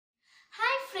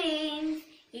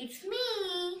It's me,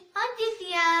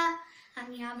 Adwitiya.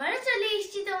 আমি আবারও চলে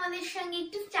এসেছি তোমাদের সঙ্গে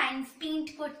একটু টাইম স্পেন্ড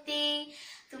করতে।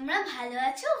 তোমরা ভালো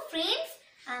আছো ফ্রেন্ডস?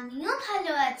 আমিও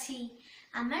ভালো আছি।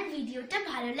 আমার ভিডিওটা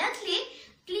ভালো লাগলে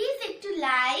প্লিজ একটু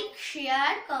লাইক,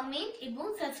 শেয়ার, কমেন্ট এবং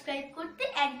সাবস্ক্রাইব করতে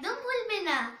একদম ভুলবে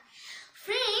না।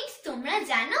 ফ্রেন্ডস, তোমরা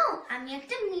জানো আমি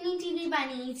একটা মিনি টিভি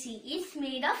বানিয়েছি। It's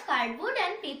made of cardboard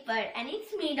and paper and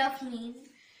it's made of me.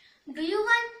 Do you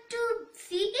want to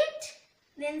see it?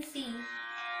 Then see.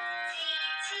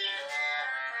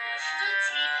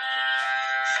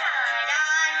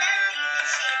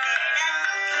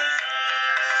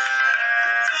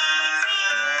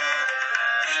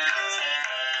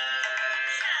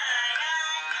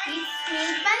 It's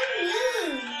made by me.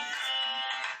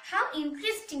 How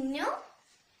interesting, no?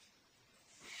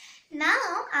 Now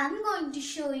I'm going to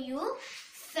show you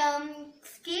some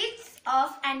skits of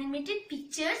animated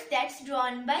pictures that's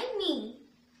drawn by me.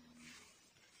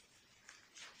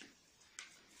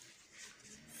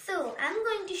 So I'm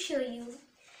going to show you.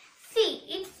 See,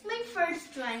 it's my first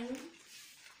drawing.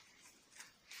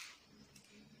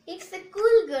 It's a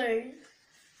cool girl.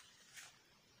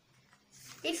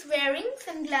 It's wearing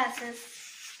sunglasses.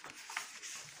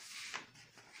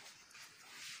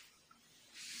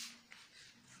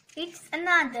 It's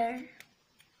another.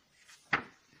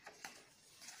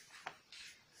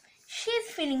 She's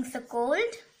feeling so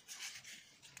cold.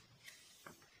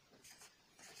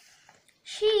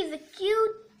 She is a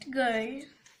cute girl.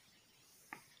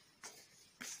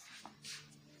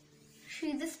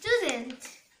 She's a student.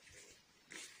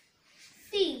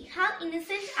 See how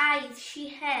innocent eyes she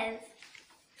has.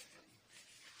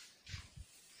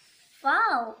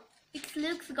 Wow, it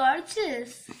looks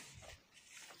gorgeous.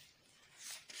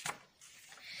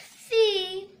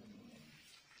 See,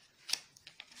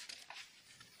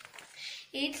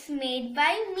 it's made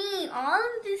by me. All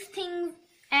these things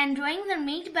and drawings are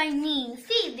made by me.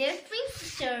 See, they're twin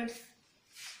sisters.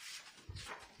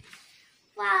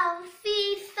 Wow, see,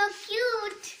 it's so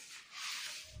cute.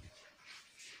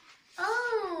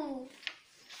 Oh,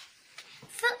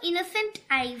 so innocent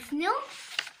eyes, no?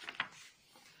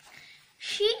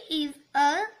 She is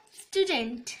a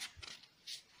student.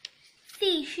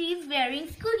 See, she is wearing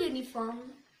school uniform.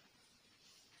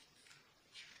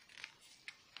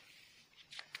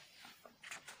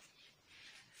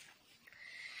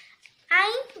 I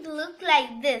look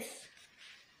like this.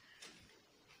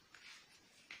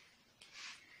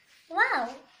 Wow,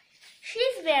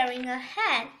 she's wearing a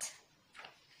hat.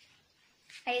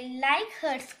 I like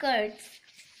her skirts.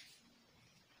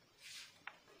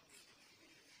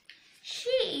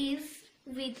 She is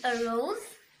with a rose.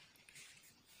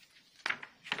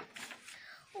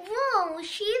 Wow,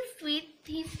 she's with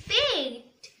his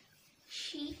pet.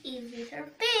 She is with her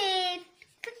pet.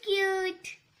 So cute.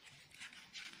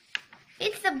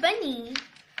 It's a bunny.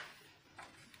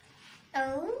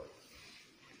 Oh,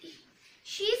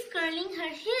 she's curling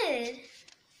her hair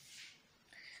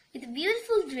with a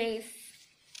beautiful dress.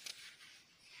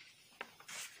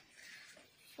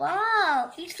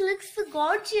 Wow, it looks so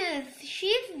gorgeous.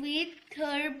 She's with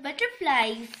her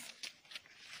butterflies.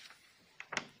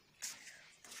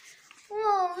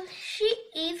 Oh, she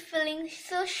is feeling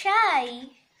so shy.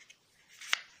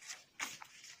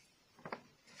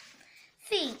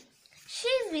 See,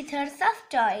 she's with her soft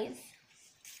toys.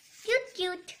 Cute,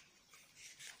 cute.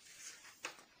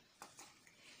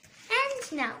 And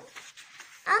now,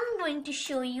 I'm going to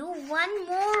show you one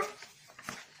more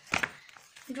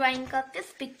drawing of this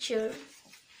picture.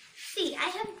 See, I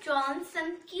have drawn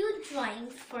some cute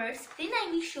drawings first, then I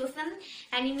will show some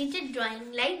animated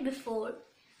drawing like before.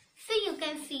 So you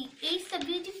can see, it's a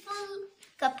beautiful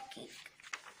cupcake.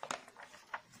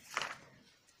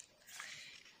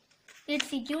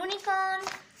 It's a unicorn,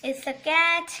 it's a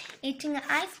cat eating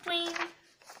ice cream,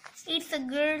 it's a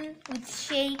girl with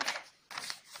shake,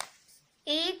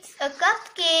 it's a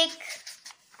cupcake,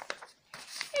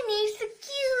 and it's a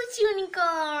cute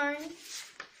unicorn.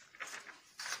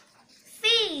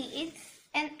 See, it's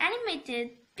an animated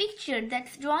picture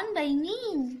that's drawn by me.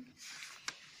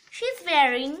 She's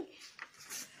wearing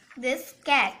this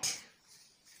cat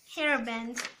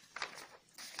hairband.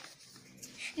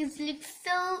 She looks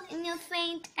so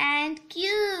innocent and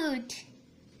cute.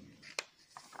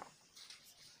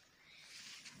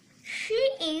 She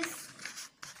is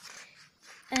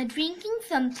drinking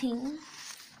something.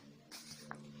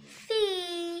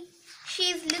 See,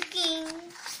 she's looking,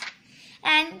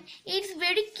 and it's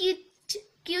very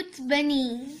cute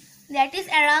bunny that is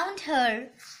around her.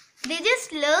 They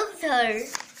just love her.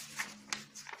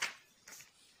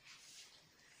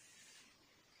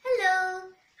 Hello,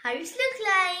 how it looks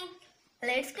like?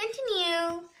 Let's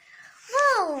continue.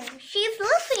 Whoa, Oh, she's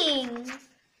looking.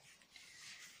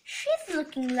 She's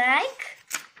looking like...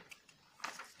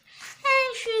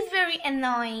 And she's very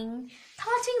annoying,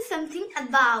 touching something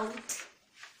about.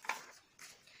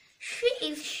 She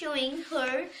is showing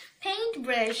her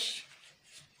paintbrush.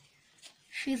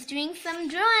 She's doing some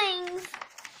drawings.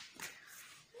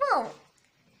 Whoa,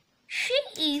 she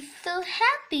is so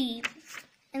happy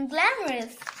and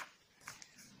glamorous.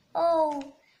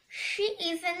 Oh, she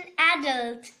is an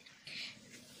adult.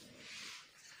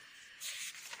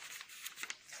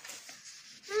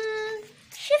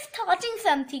 She's thoughting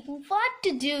something what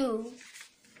to do.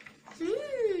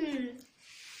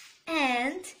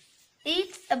 And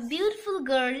it's a beautiful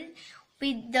girl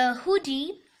with the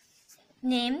hoodie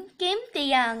named Kim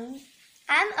Taeyang.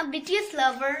 I'm a BTS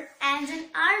lover and an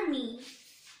army.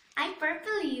 I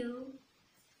purple you.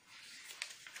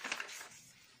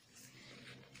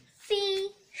 See,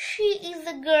 she is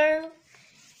a girl.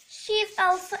 She is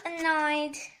also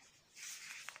annoyed.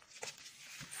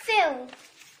 So,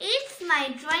 it's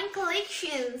my drawing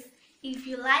collections. If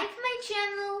you like my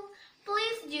channel,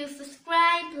 please do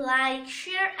subscribe, like,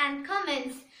 share and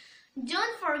comments.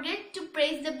 Don't forget to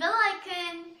press the bell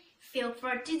icon. So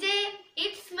for today,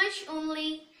 it's much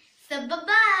only. So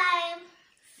bye-bye.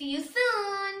 See you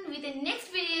soon with the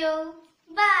next video.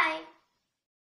 Bye.